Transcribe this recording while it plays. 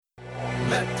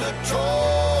let the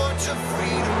torch of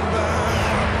freedom burn.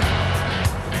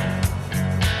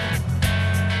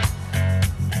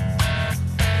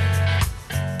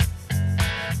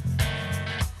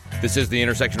 This is the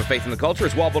intersection of faith and the culture.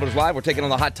 It's Wall Builders Live. We're taking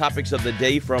on the hot topics of the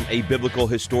day from a biblical,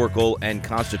 historical, and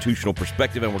constitutional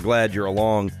perspective, and we're glad you're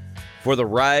along for the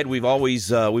ride. We've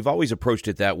always approached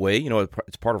it that way. You know,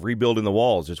 it's part of rebuilding the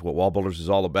walls. It's what Wall Builders is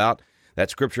all about.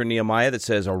 That scripture in Nehemiah that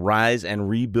says, "Arise and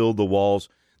rebuild the walls,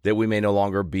 that we may no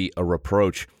longer be a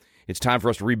reproach." It's time for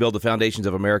us to rebuild the foundations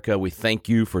of America. We thank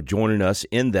you for joining us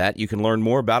in that. You can learn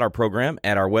more about our program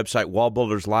at our website,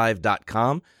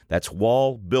 wallbuilderslive.com. That's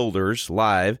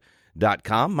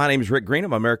wallbuilderslive.com. My name is Rick Green.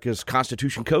 I'm America's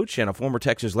Constitution coach and a former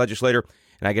Texas legislator,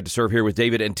 and I get to serve here with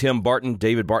David and Tim Barton.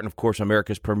 David Barton, of course,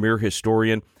 America's premier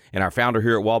historian and our founder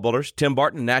here at Wall Builders. Tim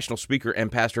Barton, national speaker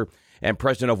and pastor and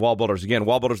president of Wall Builders. Again,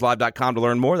 wallbuilderslive.com to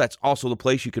learn more. That's also the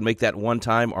place you can make that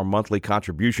one-time or monthly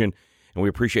contribution, and we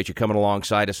appreciate you coming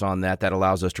alongside us on that. That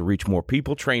allows us to reach more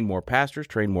people, train more pastors,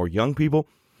 train more young people,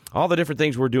 all the different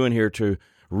things we're doing here to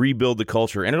rebuild the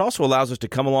culture. And it also allows us to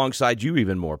come alongside you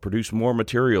even more, produce more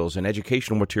materials and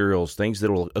educational materials, things that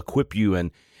will equip you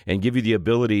and give you the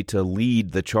ability to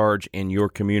lead the charge in your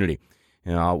community.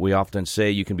 You know, we often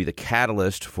say you can be the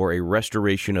catalyst for a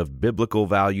restoration of biblical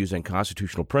values and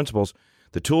constitutional principles.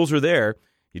 The tools are there.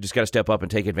 You just got to step up and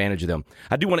take advantage of them.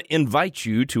 I do want to invite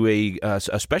you to a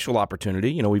special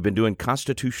opportunity. You know, we've been doing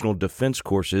constitutional defense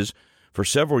courses for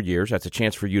several years. That's a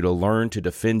chance for you to learn to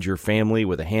defend your family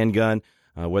with a handgun.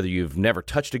 Whether you've never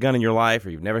touched a gun in your life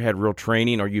or you've never had real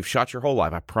training or you've shot your whole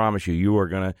life, I promise you, you are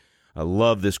going to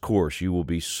love this course. You will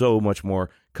be so much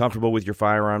more comfortable with your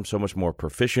firearm, so much more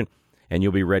proficient, and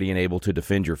you'll be ready and able to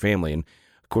defend your family. And,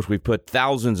 of course, we've put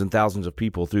thousands and thousands of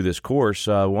people through this course.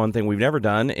 One thing we've never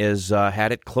done is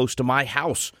had it close to my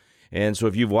house. And so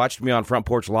if you've watched me on Front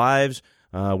Porch Lives,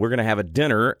 we're going to have a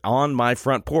dinner on my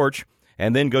front porch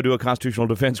and then go do a constitutional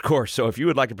defense course. So if you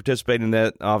would like to participate in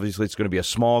that, obviously it's going to be a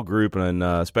small group and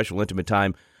a special intimate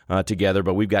time together.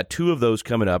 But we've got two of those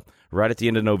coming up right at the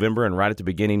end of November and right at the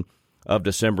beginning of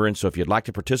December. And so if you'd like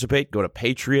to participate, go to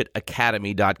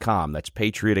patriotacademy.com. That's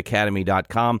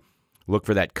patriotacademy.com. Look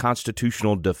for that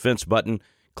constitutional defense button.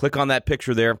 Click on that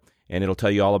picture there, and it'll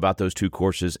tell you all about those two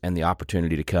courses and the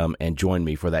opportunity to come and join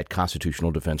me for that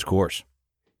constitutional defense course.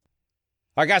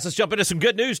 All right, guys, let's jump into some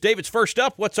good news. David's first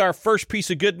up. What's our first piece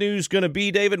of good news going to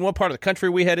be, David? And what part of the country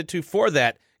are we headed to for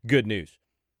that good news?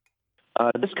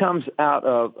 This comes out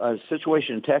of a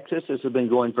situation in Texas. This has been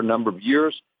going for a number of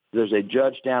years. There's a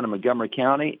judge down in Montgomery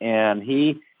County, and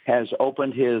he has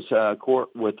opened his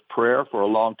court with prayer for a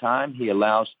long time. He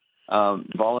allows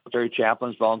voluntary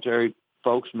chaplains, voluntary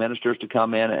folks, ministers to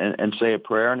come in and say a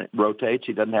prayer, and it rotates.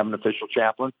 He doesn't have an official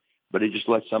chaplain, but he just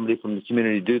lets somebody from the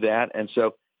community do that. And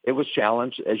so it was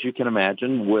challenged, as you can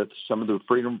imagine, with some of the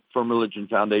Freedom from Religion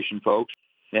Foundation folks.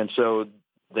 And so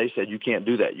they said, you can't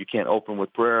do that. You can't open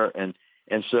with prayer. And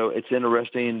so it's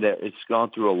interesting that it's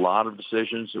gone through a lot of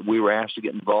decisions. We were asked to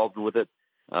get involved with it.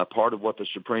 Part of what the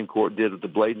Supreme Court did with the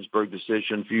Bladensburg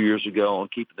decision a few years ago on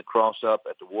keeping the cross up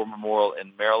at the War Memorial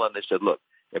in Maryland, they said, look,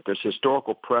 if there's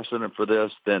historical precedent for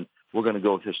this, then we're going to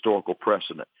go with historical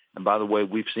precedent. And by the way,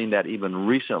 we've seen that even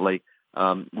recently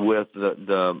with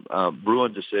the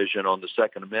Bruen decision on the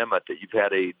Second Amendment, that you've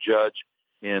had a judge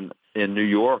in New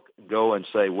York go and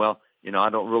say, well, you know,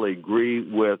 I don't really agree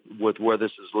with where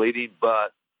this is leading,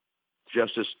 but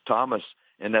Justice Thomas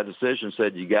in that decision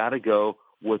said you got to go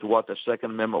with what the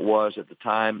Second Amendment was at the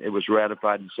time it was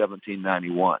ratified in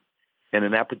 1791. And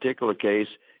in that particular case,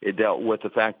 it dealt with the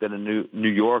fact that in New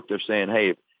York, they're saying,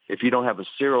 hey, if you don't have a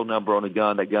serial number on a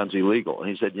gun, that gun's illegal. And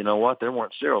he said, you know what? There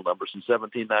weren't serial numbers in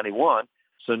 1791,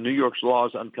 so New York's law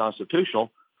is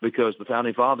unconstitutional because the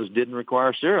Founding Fathers didn't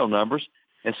require serial numbers.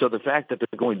 And so the fact that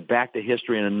they're going back to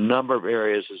history in a number of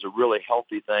areas is a really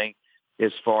healthy thing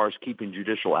as far as keeping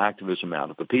judicial activism out.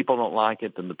 If the people don't like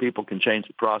it, then the people can change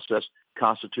the process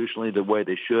constitutionally the way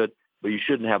they should. But you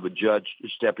shouldn't have a judge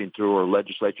stepping through or a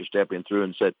legislature stepping through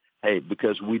and said, hey,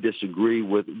 because we disagree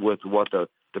with what the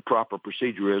proper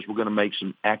procedure is, we're going to make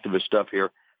some activist stuff here.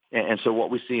 And so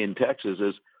what we see in Texas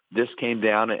is this came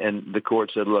down and the court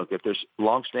said, look, if there's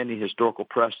longstanding historical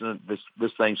precedent,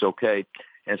 this thing's okay.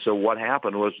 And so what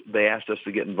happened was they asked us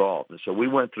to get involved. And so we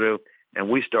went through and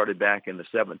we started back in the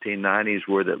 1790s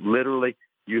where that literally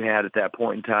you had at that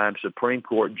point in time Supreme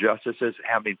Court justices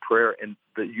having prayer in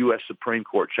the U.S. Supreme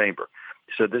Court chamber.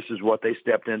 So this is what they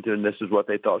stepped into, and this is what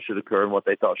they thought should occur and what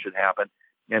they thought should happen.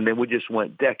 And then we just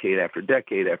went decade after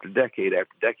decade after decade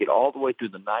after decade, all the way through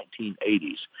the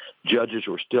 1980s. Judges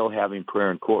were still having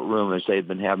prayer in courtroom as they've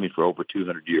been having for over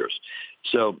 200 years.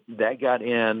 So that got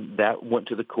in, that went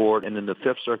to the court, and then the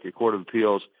Fifth Circuit Court of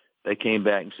Appeals, they came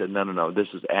back and said, no, this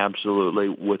is absolutely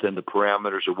within the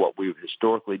parameters of what we've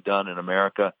historically done in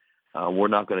America. We're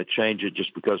not going to change it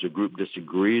just because a group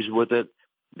disagrees with it.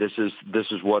 This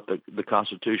is what the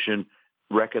Constitution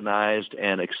recognized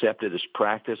and accepted as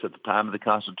practice at the time of the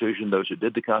Constitution. Those who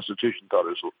did the Constitution thought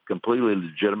it was completely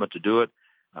legitimate to do it.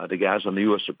 The guys on the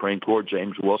U.S. Supreme Court,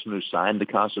 James Wilson, who signed the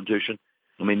Constitution.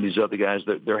 I mean, these other guys,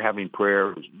 they're having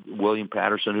prayer. William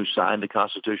Patterson, who signed the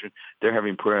Constitution, they're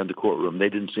having prayer in the courtroom. They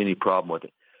didn't see any problem with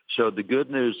it. So the good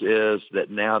news is that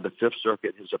now the Fifth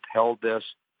Circuit has upheld this,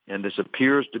 and this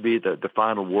appears to be the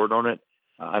final word on it.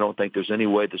 I don't think there's any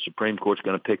way the Supreme Court's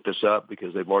going to pick this up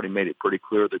because they've already made it pretty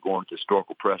clear they're going to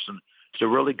historical precedent. So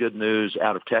really good news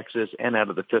out of Texas and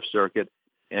out of the Fifth Circuit.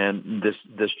 And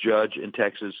this judge in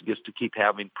Texas gets to keep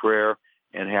having prayer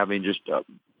and having just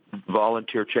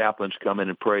volunteer chaplains come in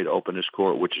and pray to open his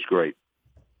court, which is great.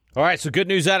 All right, so good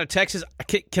news out of Texas.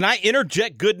 Can I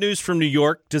interject good news from New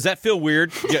York? Does that feel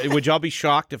weird? Would y'all be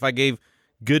shocked if I gave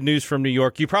good news from New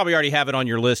York? You probably already have it on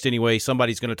your list anyway.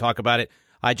 Somebody's going to talk about it.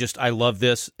 I love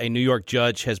this. A New York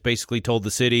judge has basically told the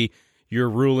city your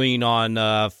ruling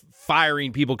on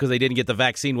firing people because they didn't get the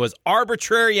vaccine was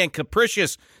arbitrary and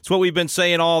capricious. It's what we've been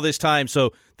saying all this time.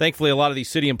 So thankfully, a lot of these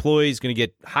city employees going to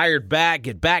get hired back,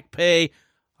 get back pay.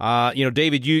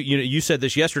 David, you said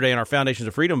this yesterday in our Foundations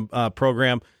of Freedom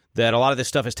program that a lot of this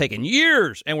stuff has taken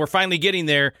years, and we're finally getting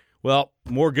there. Well,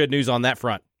 more good news on that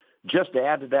front. Just to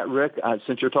add to that, Rick,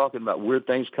 since you're talking about weird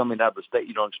things coming out of the state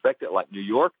you don't expect it, like New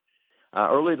York,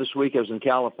 earlier this week I was in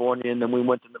California, and then we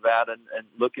went to Nevada and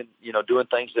looking, doing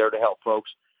things there to help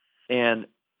folks. And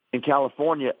in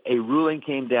California, a ruling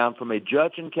came down from a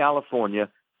judge in California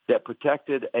that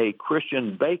protected a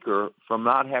Christian baker from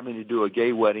not having to do a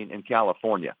gay wedding in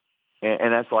California.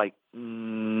 And that's like,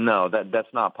 no,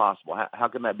 that's not possible. How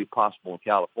can that be possible in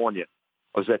California?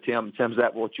 Was that Tim? Tim, is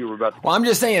that what you were about to say? Well, I'm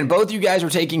just saying, both you guys are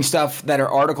taking stuff that are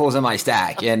articles in my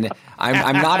stack, and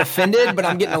I'm not offended, but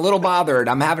I'm getting a little bothered.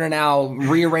 I'm having to now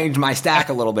rearrange my stack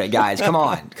a little bit, guys. Come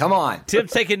on.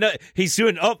 Tim's taking he's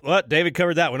doing. David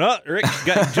covered that one. Rick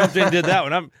jumped in and did that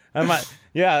one.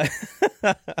 Yeah.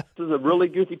 This is a really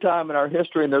goofy time in our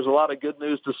history, and there's a lot of good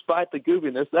news despite the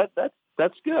goofiness.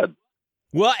 That's good.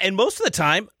 Well, and most of the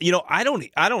time, I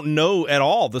don't know at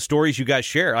all the stories you guys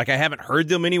share. Like, I haven't heard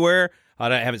them anywhere.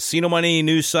 I haven't seen them on any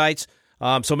news sites.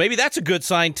 So maybe that's a good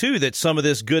sign, too, that some of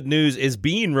this good news is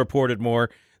being reported more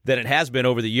than it has been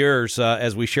over the years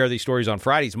as we share these stories on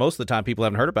Fridays. Most of the time, people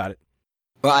haven't heard about it.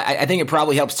 Well, I think it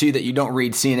probably helps, too, that you don't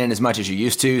read CNN as much as you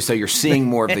used to, so you're seeing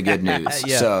more of the good news.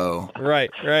 Yeah. So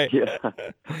Right. Yeah.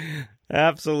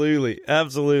 Absolutely. All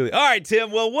right,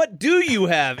 Tim. Well, what do you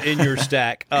have in your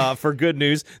stack for good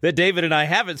news that David and I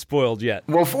haven't spoiled yet?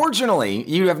 Well, fortunately,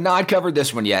 you have not covered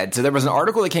this one yet. So there was an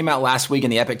article that came out last week in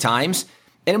the Epic Times,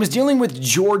 and it was dealing with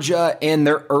Georgia and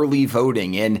their early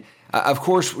voting. And, of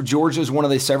course, Georgia is one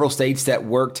of the several states that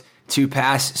worked to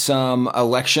pass some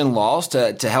election laws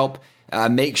to help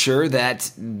make sure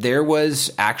that there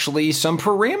was actually some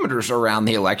parameters around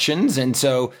the elections. And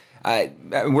so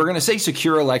we're going to say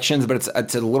secure elections, but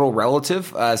it's a little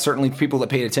relative. Certainly people that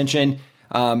paid attention,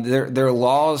 their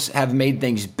laws have made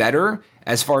things better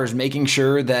as far as making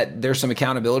sure that there's some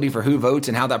accountability for who votes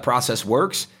and how that process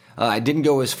works. It didn't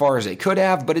go as far as they could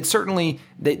have, but it's certainly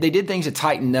they did things to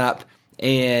tighten up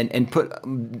and put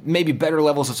maybe better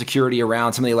levels of security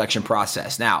around some of the election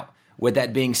process. Now, with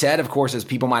that being said, of course, as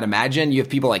people might imagine, you have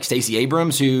people like Stacey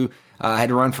Abrams who had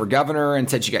to run for governor and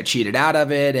said she got cheated out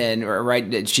of it,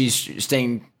 and she's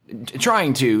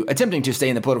attempting to stay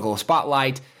in the political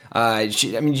spotlight.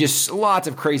 Just lots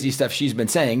of crazy stuff she's been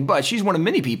saying, but she's one of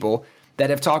many people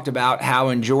that have talked about how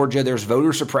in Georgia there's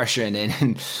voter suppression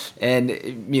and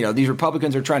these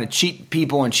Republicans are trying to cheat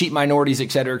people and cheat minorities,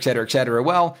 et cetera, et cetera, et cetera.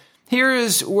 Well, here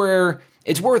is where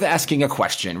it's worth asking a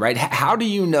question, right? How do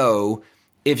you know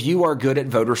if you are good at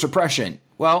voter suppression?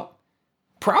 Well,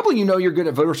 probably you're good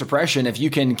at voter suppression if you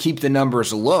can keep the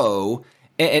numbers low.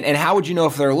 And how would you know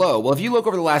if they're low? Well, if you look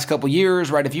over the last couple of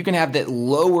years, right, if you can have that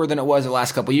lower than it was the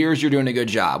last couple of years, you're doing a good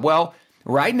job. Well,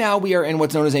 right now we are in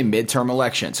what's known as a midterm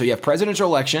election. So you have presidential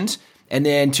elections, and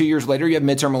then 2 years later you have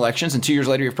midterm elections, and 2 years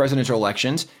later you have presidential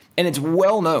elections. And it's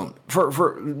well known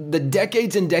for the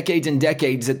decades and decades and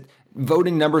decades that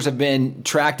voting numbers have been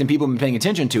tracked and people have been paying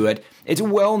attention to it, it's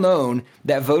well known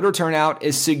that voter turnout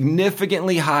is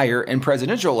significantly higher in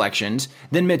presidential elections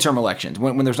than midterm elections.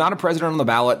 When there's not a president on the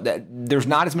ballot, there's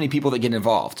not as many people that get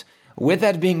involved. With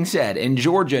that being said, in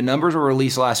Georgia, numbers were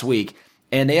released last week,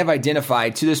 and they have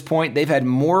identified, to this point, they've had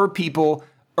more people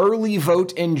early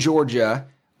vote in Georgia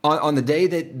on the day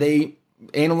that they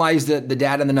analyzed the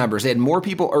data and the numbers. They had more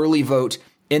people early vote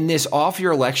in this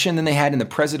off-year election than they had in the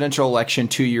presidential election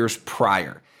 2 years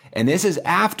prior. And this is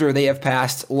after they have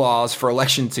passed laws for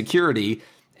election security.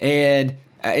 And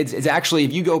it's actually,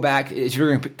 if you go back, if you're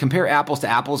going to compare apples to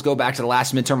apples, go back to the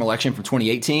last midterm election from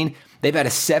 2018, they've had a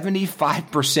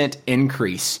 75%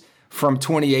 increase from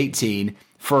 2018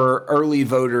 for early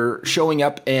voter showing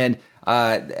up and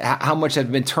how much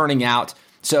have been turning out.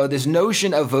 So this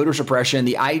notion of voter suppression,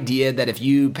 the idea that if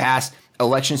you pass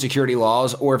election security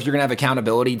laws, or if you're going to have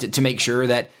accountability to make sure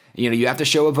that you have to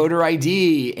show a voter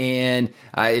ID, and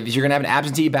if you're going to have an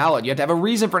absentee ballot, you have to have a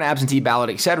reason for an absentee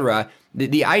ballot, etc.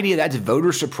 The idea that's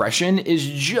voter suppression is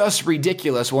just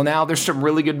ridiculous. Well, now there's some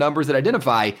really good numbers that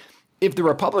identify if the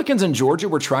Republicans in Georgia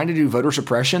were trying to do voter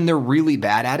suppression, they're really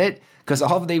bad at it, because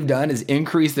all they've done is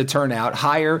increase the turnout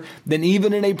higher than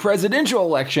even in a presidential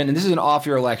election, and this is an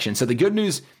off-year election. So the good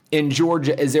news in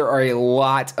Georgia is there are a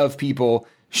lot of people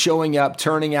showing up,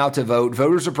 turning out to vote.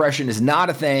 Voter suppression is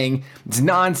not a thing. It's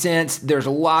nonsense. There's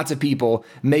lots of people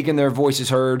making their voices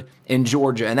heard in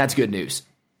Georgia, and that's good news.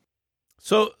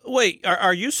 So, wait,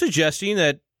 are you suggesting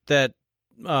that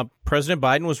President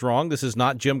Biden was wrong? This is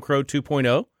not Jim Crow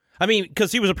 2.0? I mean,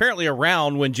 because he was apparently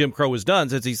around when Jim Crow was done,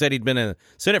 since he said he'd been in the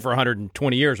Senate for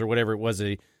 120 years or whatever it was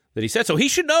that he said. So he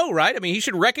should know, right? I mean, he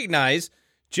should recognize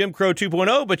Jim Crow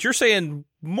 2.0, but you're saying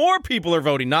more people are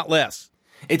voting, not less.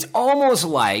 It's almost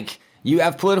like you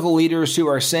have political leaders who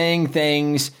are saying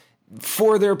things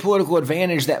for their political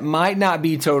advantage that might not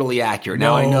be totally accurate.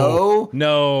 Now, I know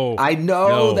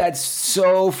that's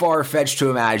so far-fetched to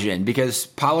imagine, because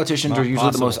politicians are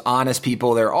usually the most honest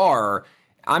people there are.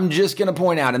 I'm just going to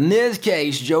point out, in this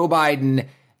case, Joe Biden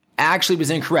actually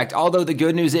was incorrect, although the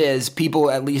good news is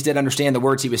people at least did understand the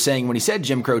words he was saying when he said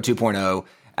Jim Crow 2.0,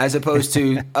 as opposed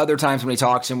to other times when he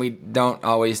talks and we don't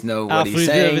always know what he's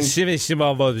saying.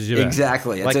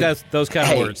 Exactly. Like those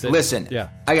kind of words. Listen,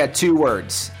 I got 2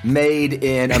 words: made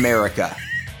in America.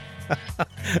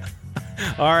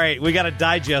 All right, we got to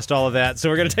digest all of that, so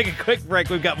we're going to take a quick break.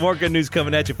 We've got more good news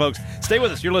coming at you, folks. Stay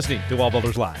with us. You're listening to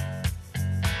Wallbuilders Live.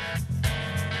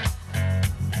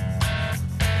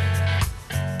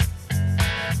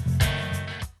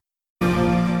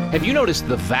 Have you noticed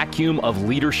the vacuum of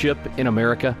leadership in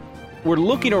America? We're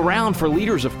looking around for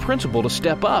leaders of principle to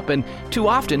step up, and too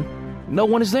often, no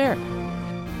one is there.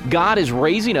 God is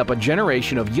raising up a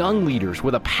generation of young leaders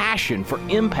with a passion for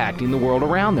impacting the world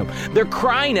around them. They're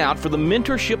crying out for the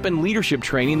mentorship and leadership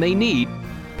training they need.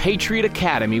 Patriot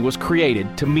Academy was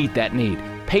created to meet that need.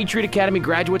 Patriot Academy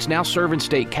graduates now serve in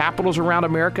state capitals around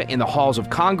America, in the halls of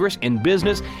Congress, in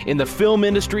business, in the film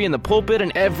industry, in the pulpit,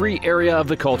 and every area of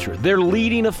the culture. They're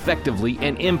leading effectively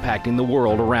and impacting the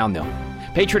world around them.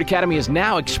 Patriot Academy is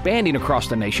now expanding across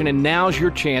the nation, and now's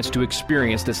your chance to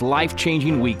experience this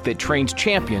life-changing week that trains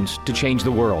champions to change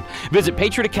the world. Visit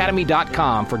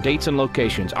patriotacademy.com for dates and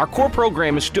locations. Our core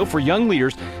program is still for young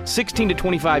leaders 16 to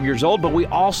 25 years old, but we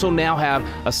also now have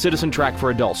a citizen track for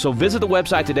adults. So visit the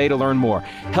website today to learn more.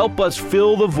 Help us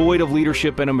fill the void of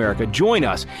leadership in America. Join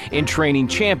us in training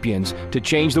champions to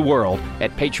change the world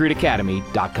at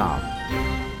patriotacademy.com.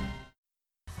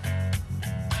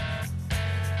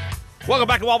 Welcome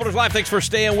back to Wallbuilders Live. Thanks for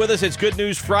staying with us. It's Good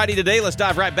News Friday today. Let's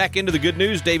dive right back into the good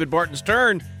news. David Barton's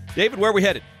turn. David, where are we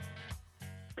headed?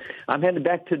 I'm headed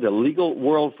back to the legal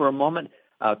world for a moment.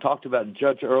 I talked about a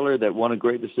judge earlier that won a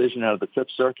great decision out of the Fifth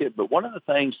Circuit. But one of the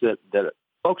things that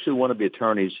folks who want to be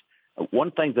attorneys, one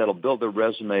thing that'll build their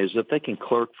resume is if they can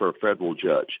clerk for a federal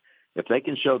judge. If they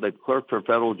can show they clerk for a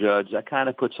federal judge, that kind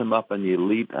of puts them up in the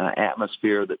elite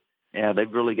atmosphere that, yeah,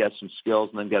 they've really got some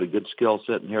skills, and they've got a good skill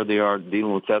set, and here they are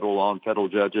dealing with federal law and federal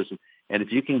judges. And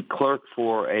if you can clerk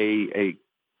for a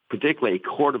particularly a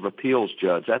court of appeals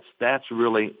judge, that's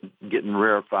really getting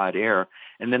rarefied air.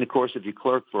 And then, of course, if you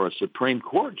clerk for a Supreme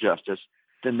Court justice,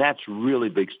 then that's really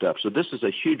big stuff. So this is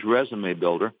a huge resume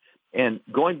builder. And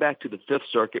going back to the Fifth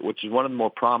Circuit, which is one of the more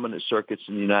prominent circuits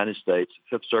in the United States,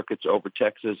 Fifth Circuit's over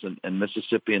Texas and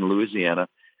Mississippi and Louisiana.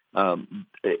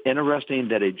 Interesting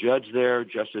that a judge there,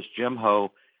 Justice Jim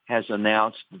Ho, has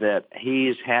announced that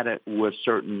he's had it with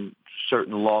certain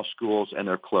law schools and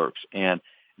their clerks, and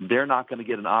they're not going to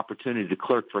get an opportunity to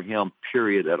clerk for him,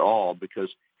 period, at all, because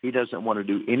He doesn't want to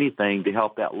do anything to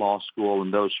help that law school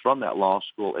and those from that law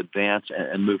school advance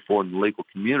and move forward in the legal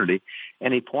community.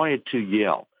 And he pointed to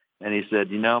Yale. And he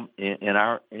said,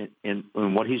 in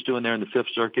what he's doing there in the Fifth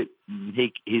Circuit,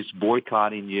 he's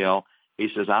boycotting Yale. He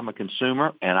says, I'm a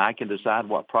consumer, and I can decide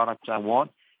what products I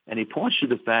want. And he points to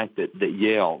the fact that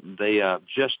Yale, they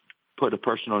just put a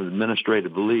person on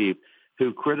administrative leave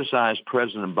who criticized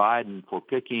President Biden for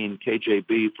picking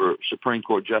KJB for Supreme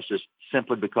Court justice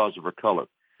simply because of her color.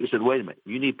 He said, wait a minute,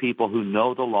 you need people who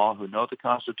know the law, who know the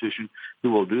Constitution, who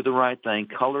will do the right thing.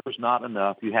 Color is not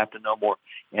enough. You have to know more.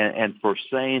 And for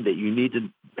saying that you need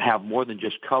to have more than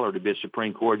just color to be a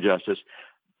Supreme Court justice,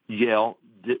 Yale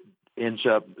ends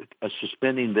up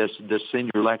suspending this senior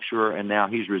lecturer, and now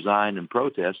he's resigned in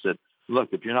protest that, look,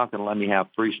 if you're not going to let me have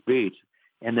free speech.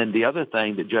 And then the other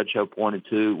thing that Judge Ho pointed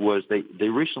to was they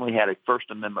recently had a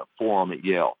First Amendment forum at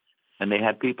Yale. And they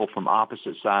had people from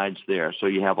opposite sides there. So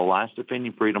you have Alliance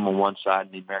Defending Freedom on one side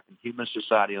and the American Humanist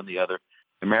Society on the other.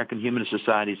 American Humanist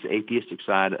Society is the atheistic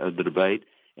side of the debate.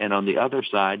 And on the other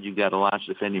side, you've got Alliance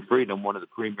Defending Freedom, one of the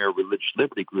premier religious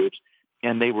liberty groups.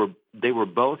 And they were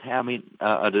both having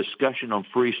a discussion on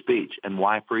free speech and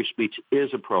why free speech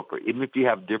is appropriate. Even if you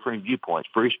have differing viewpoints,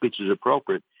 free speech is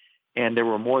appropriate. And there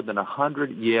were more than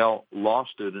 100 Yale law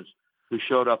students who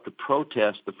showed up to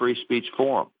protest the free speech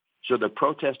forum. So they're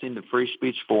protesting the free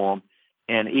speech forum,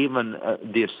 and even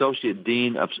the associate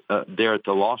dean of there at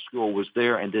the law school was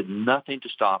there and did nothing to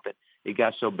stop it. It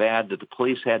got so bad that the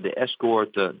police had to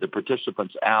escort the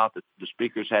participants out, that the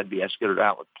speakers had to be escorted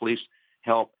out with police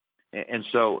help. And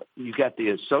so you got the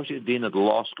associate dean of the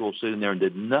law school sitting there and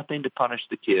did nothing to punish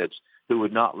the kids who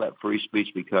would not let free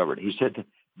speech be covered. He said,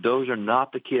 those are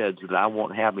not the kids that I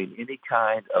want having any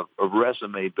kind of a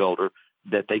resume builder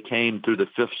that they came through the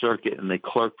Fifth Circuit and they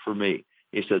clerked for me.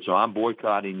 He said, so I'm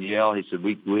boycotting Yale. He said,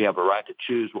 we have a right to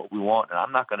choose what we want, and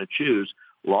I'm not going to choose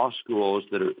law schools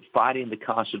that are fighting the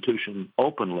Constitution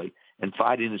openly and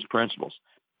fighting its principles.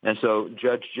 And so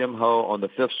Judge Jim Ho on the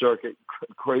Fifth Circuit,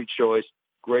 great choice,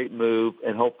 great move,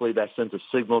 and hopefully that sends a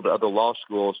signal to other law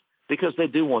schools because they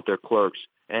do want their clerks,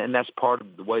 and that's part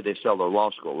of the way they sell their law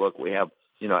school. Look, we have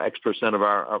X% of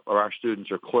our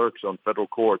students are clerks on federal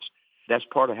courts. That's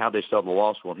part of how they sell the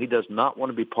law school. And he does not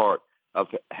want to be part of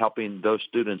helping those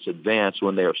students advance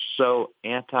when they are so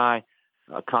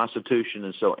anti-Constitution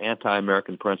and so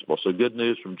anti-American principles. So good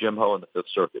news from Jim Ho in the Fifth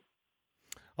Circuit.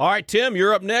 All right, Tim,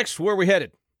 you're up next. Where are we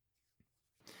headed?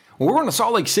 Well, we're going to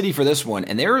Salt Lake City for this one.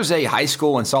 And there is a high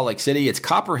school in Salt Lake City. It's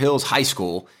Copper Hills High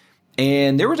School.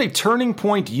 And there was a Turning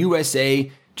Point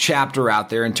USA chapter out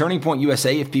there. And Turning Point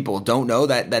USA, if people don't know,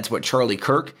 that's what Charlie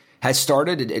Kirk has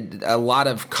started a lot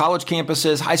of college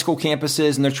campuses, high school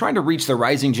campuses, and they're trying to reach the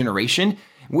rising generation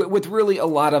with really a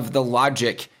lot of the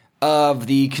logic of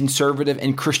the conservative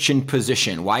and Christian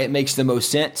position, why it makes the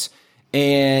most sense.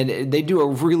 And they do a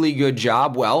really good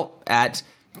job. Well, at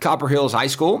Copper Hills High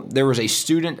School, there was a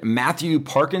student, Matthew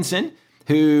Parkinson,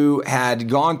 who had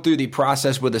gone through the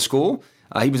process with the school.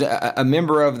 He was a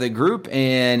member of the group,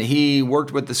 and he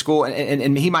worked with the school,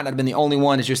 and he might not have been the only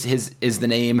one. It's just his is the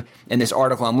name in this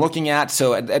article I'm looking at.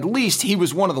 So at least he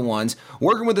was one of the ones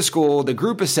working with the school. The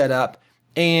group is set up,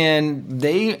 and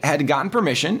they had gotten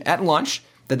permission at lunch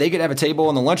that they could have a table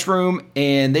in the lunchroom,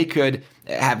 and they could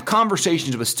have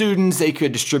conversations with students. They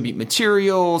could distribute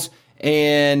materials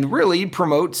and really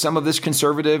promote some of this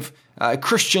conservative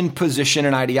Christian position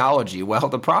and ideology. Well,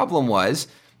 the problem was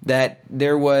that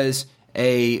there was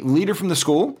a leader from the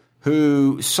school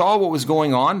who saw what was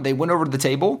going on. They went over to the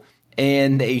table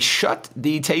and they shut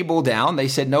the table down. They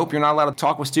said, nope, you're not allowed to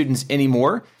talk with students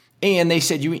anymore. And they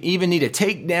said, you even need to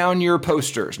take down your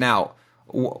posters. Now,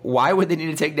 why would they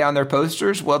need to take down their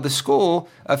posters? Well, the school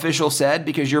official said,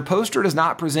 because your poster does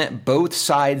not present both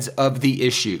sides of the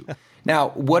issue. Now,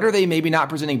 what are they maybe not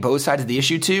presenting both sides of the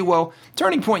issue to? Well,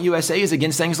 Turning Point USA is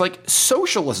against things like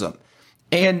socialism.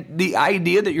 And the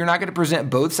idea that you're not going to present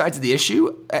both sides of the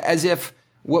issue as if,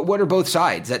 what are both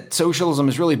sides? That socialism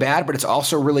is really bad, but it's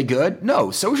also really good?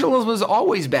 No, socialism is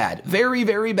always bad. Very,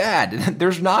 very bad.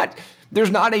 There's not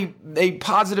a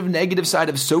positive, negative side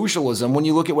of socialism when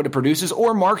you look at what it produces,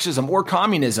 or Marxism or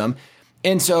communism.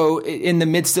 And so in the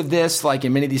midst of this, like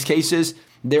in many of these cases,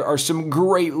 there are some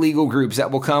great legal groups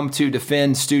that will come to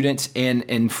defend students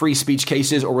in free speech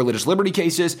cases or religious liberty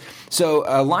cases. So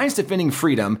Alliance Defending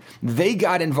Freedom, they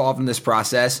got involved in this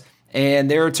process, and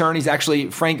their attorneys,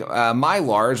 actually Frank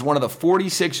Mylar is one of the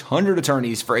 4,600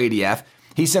 attorneys for ADF.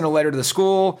 He sent a letter to the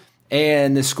school,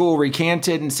 and the school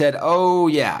recanted and said, oh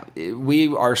yeah,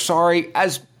 we are sorry.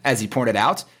 As he pointed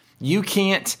out, you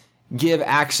can't give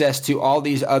access to all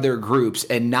these other groups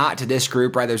and not to this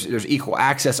group, right? There's equal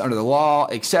access under the law,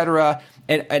 et cetera.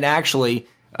 And actually,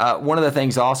 one of the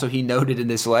things also he noted in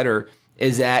this letter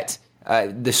is that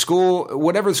the school,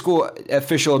 whatever the school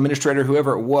official, administrator,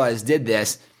 whoever it was, did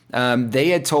this, they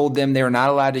had told them they were not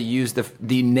allowed to use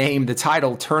the name, the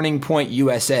title, Turning Point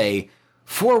USA,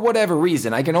 for whatever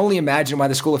reason. I can only imagine why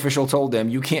the school official told them,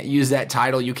 you can't use that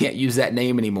title, you can't use that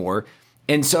name anymore.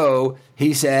 And so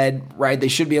he said, right, they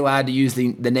should be allowed to use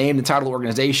the name, the title,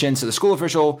 organization. So the school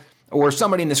official or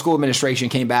somebody in the school administration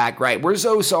came back, right, we're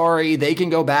so sorry. They can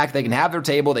go back. They can have their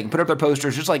table. They can put up their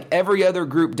posters just like every other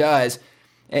group does.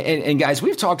 And guys,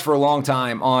 we've talked for a long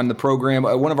time on the program.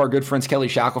 One of our good friends, Kelly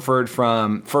Shackelford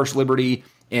from First Liberty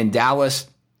in Dallas,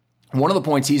 one of the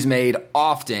points he's made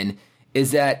often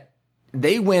is that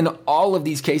they win all of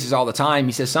these cases all the time.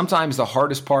 He says sometimes the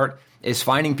hardest part is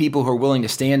finding people who are willing to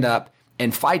stand up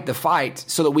and fight the fight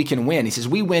so that we can win. He says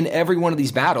we win every one of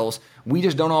these battles. We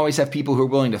just don't always have people who are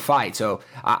willing to fight. So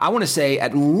I want to say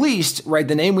at least, right,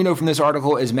 the name we know from this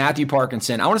article is Matthew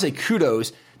Parkinson. I want to say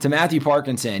kudos to Matthew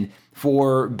Parkinson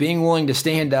for being willing to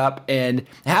stand up and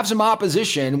have some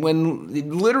opposition when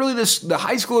literally the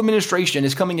high school administration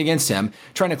is coming against him,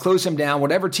 trying to close him down.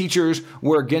 Whatever teachers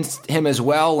were against him as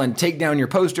well and take down your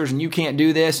posters and you can't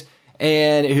do this.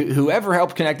 And whoever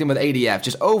helped connect him with ADF,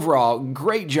 just overall,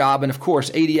 great job. And of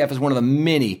course, ADF is one of the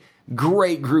many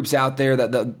great groups out there,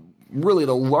 that really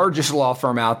the largest law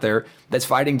firm out there that's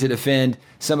fighting to defend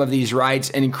some of these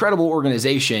rights. An incredible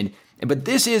organization. But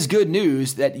this is good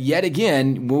news that yet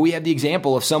again, we have the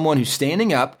example of someone who's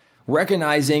standing up,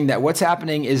 recognizing that what's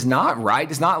happening is not right,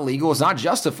 it's not legal, it's not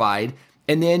justified.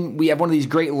 And then we have one of these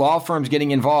great law firms getting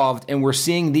involved, and we're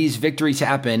seeing these victories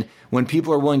happen when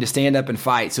people are willing to stand up and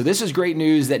fight. So this is great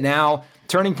news that now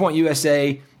Turning Point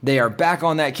USA, they are back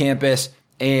on that campus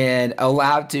and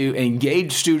allowed to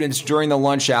engage students during the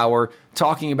lunch hour,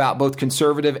 talking about both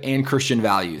conservative and Christian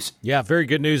values. Yeah, very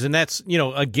good news. And that's,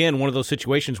 again, one of those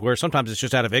situations where sometimes it's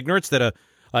just out of ignorance that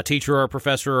a teacher or a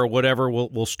professor or whatever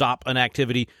will stop an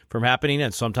activity from happening.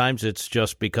 And sometimes it's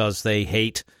just because they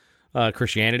hate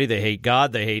Christianity, they hate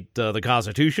God, they hate the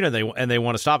Constitution, and they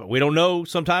want to stop it. We don't know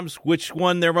sometimes which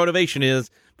one their motivation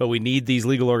is, but we need these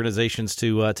legal organizations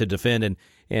to defend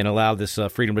and allow this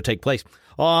freedom to take place.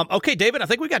 Okay, David, I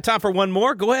think we got time for one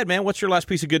more. Go ahead, man. What's your last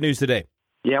piece of good news today?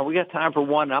 Yeah, we got time for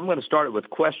one. I'm going to start it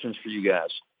with questions for you guys.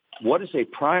 What is a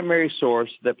primary source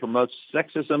that promotes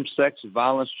sexism, sex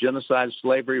violence, genocide,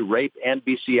 slavery, rape, and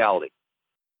bestiality?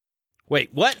 Wait,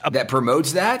 what? That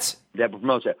promotes that? That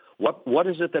promotes that. What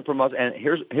is it that promotes? And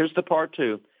here's the part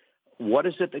two. What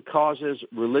is it that causes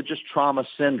religious trauma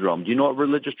syndrome? Do you know what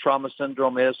religious trauma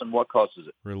syndrome is and what causes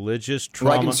it? Religious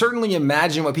trauma? Well, I can certainly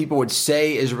imagine what people would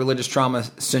say is religious trauma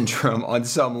syndrome on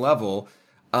some level.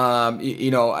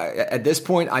 At this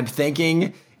point, I'm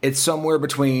thinking it's somewhere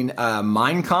between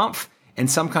Mein Kampf and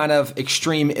some kind of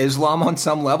extreme Islam on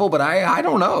some level, but I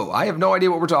don't know. I have no idea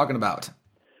what we're talking about.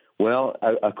 Well,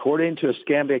 according to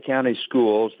Escambia County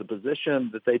Schools, the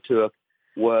position that they took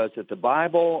was that the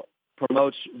Bible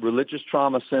promotes religious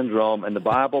trauma syndrome and the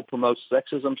Bible promotes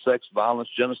sexism, sex violence,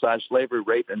 genocide, slavery,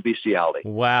 rape, and bestiality.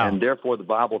 Wow. And therefore, the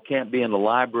Bible can't be in the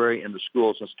library in the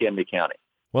schools in Escambia County.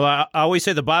 Well, I always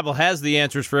say the Bible has the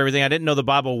answers for everything. I didn't know the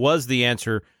Bible was the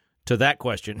answer to that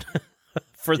question.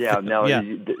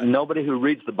 Nobody who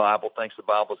reads the Bible thinks the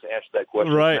Bible's the answer to that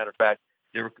question. Right. As a matter of fact,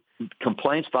 there were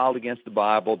complaints filed against the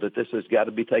Bible that this has got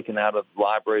to be taken out of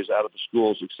libraries, out of the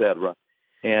schools, et cetera.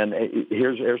 And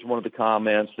here's one of the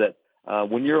comments that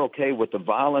when you're okay with the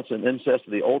violence and incest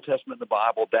of the Old Testament in the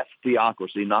Bible, that's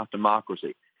theocracy, not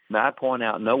democracy. Now, I point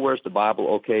out, nowhere is the Bible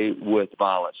okay with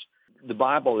violence. The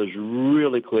Bible is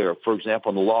really clear. For example,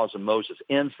 in the laws of Moses,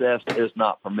 incest is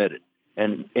not permitted.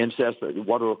 And incest,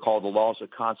 what are called the laws of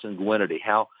consanguinity,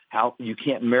 how you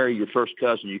can't marry your first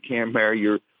cousin, you can't marry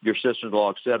your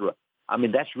sister-in-law, et cetera. I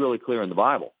mean, that's really clear in the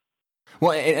Bible.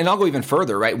 Well, and I'll go even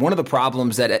further, right? One of the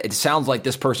problems that it sounds like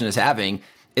this person is having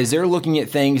is they're looking at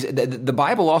things. The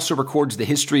Bible also records the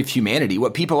history of humanity,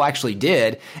 what people actually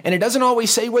did, and it doesn't always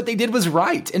say what they did was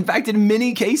right. In fact, in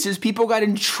many cases, people got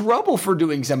in trouble for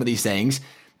doing some of these things.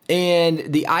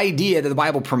 And the idea that the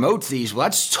Bible promotes these, well,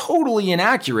 that's totally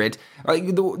inaccurate.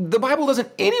 The Bible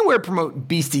doesn't anywhere promote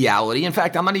bestiality. In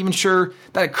fact, I'm not even sure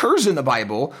that occurs in the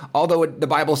Bible, although the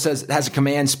Bible says it has a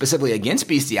command specifically against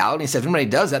bestiality. It says if anybody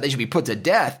does that, they should be put to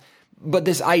death. But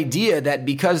this idea that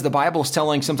because the Bible is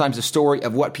telling sometimes the story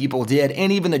of what people did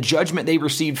and even the judgment they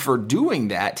received for doing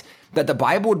that the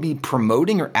Bible would be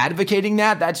promoting or advocating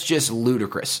that's just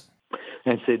ludicrous.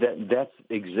 And see, that's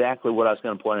exactly what I was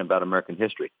going to point out about American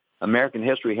history. American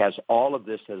history has all of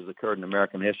this has occurred in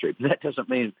American history. That doesn't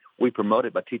mean we promote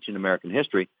it by teaching American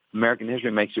history. American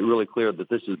history makes it really clear that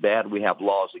this is bad. We have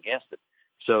laws against it.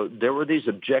 So there were these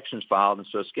objections filed, and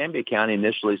so Escambia County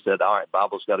initially said, all right,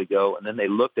 Bible's got to go, and then they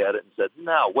looked at it and said,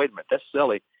 no, wait a minute, that's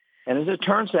silly. And as it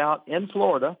turns out, in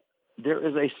Florida, there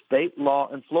is a state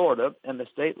law in Florida, and the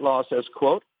state law says,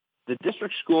 quote, the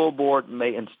district school board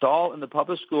may install in the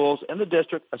public schools in the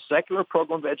district a secular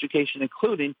program of education,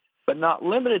 including, but not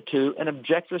limited to, an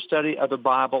objective study of the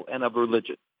Bible and of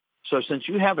religion. So since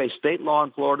you have a state law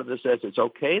in Florida that says it's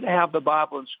okay to have the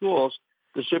Bible in schools,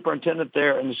 the superintendent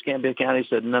there in Escambia County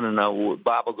said, no,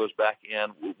 Bible goes back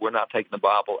in. We're not taking the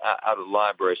Bible out of the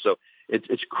library. So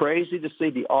it's crazy to see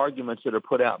the arguments that are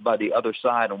put out by the other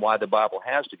side on why the Bible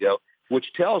has to go,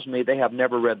 which tells me they have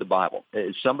never read the Bible.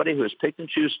 It's somebody who has picked and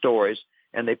choose stories,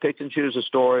 and they pick and choose a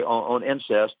story on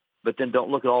incest, but then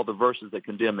don't look at all the verses that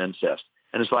condemn incest.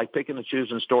 And it's like picking and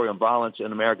choosing a story on violence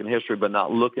in American history, but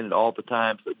not looking at all the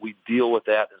times that we deal with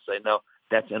that and say, no,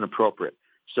 that's inappropriate.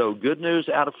 So good news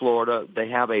out of Florida. They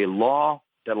have a law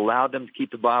that allowed them to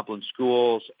keep the Bible in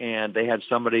schools, and they had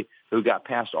somebody who got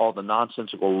past all the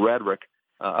nonsensical rhetoric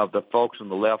of the folks on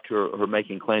the left who are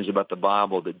making claims about the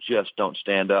Bible that just don't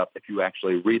stand up if you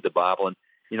actually read the Bible. And,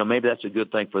 maybe that's a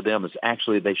good thing for them is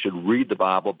actually they should read the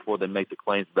Bible before they make the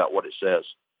claims about what it says.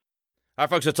 All right,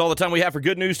 folks, that's all the time we have for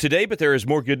good news today, but there is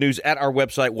more good news at our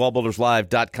website,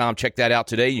 wallbuilderslive.com. Check that out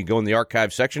today. You can go in the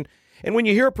archive section. And when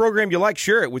you hear a program you like,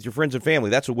 share it with your friends and family.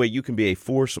 That's a way you can be a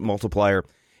force multiplier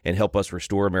and help us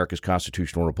restore America's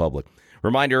constitutional republic.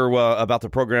 Reminder about the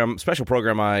program, special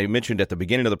program I mentioned at the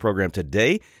beginning of the program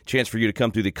today. Chance for you to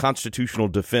come through the Constitutional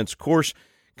Defense course.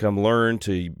 Come learn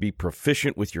to be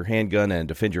proficient with your handgun and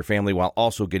defend your family while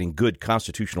also getting good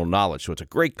constitutional knowledge. So it's a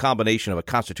great combination of a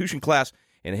Constitution class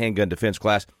and a handgun defense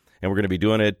class. And we're going to be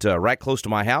doing it right close to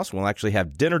my house. We'll actually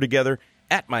have dinner together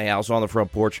at my house on the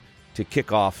front porch to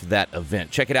kick off that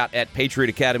event. Check it out at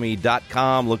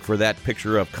patriotacademy.com. Look for that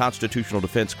picture of constitutional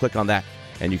defense. Click on that,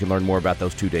 and you can learn more about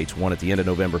those two dates, one at the end of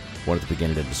November, one at the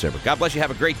beginning of December. God bless you.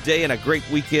 Have a great day and a great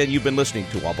weekend. You've been listening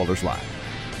to Wall Builders Live.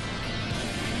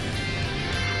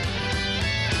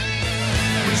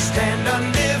 We stand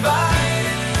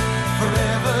undivided forever.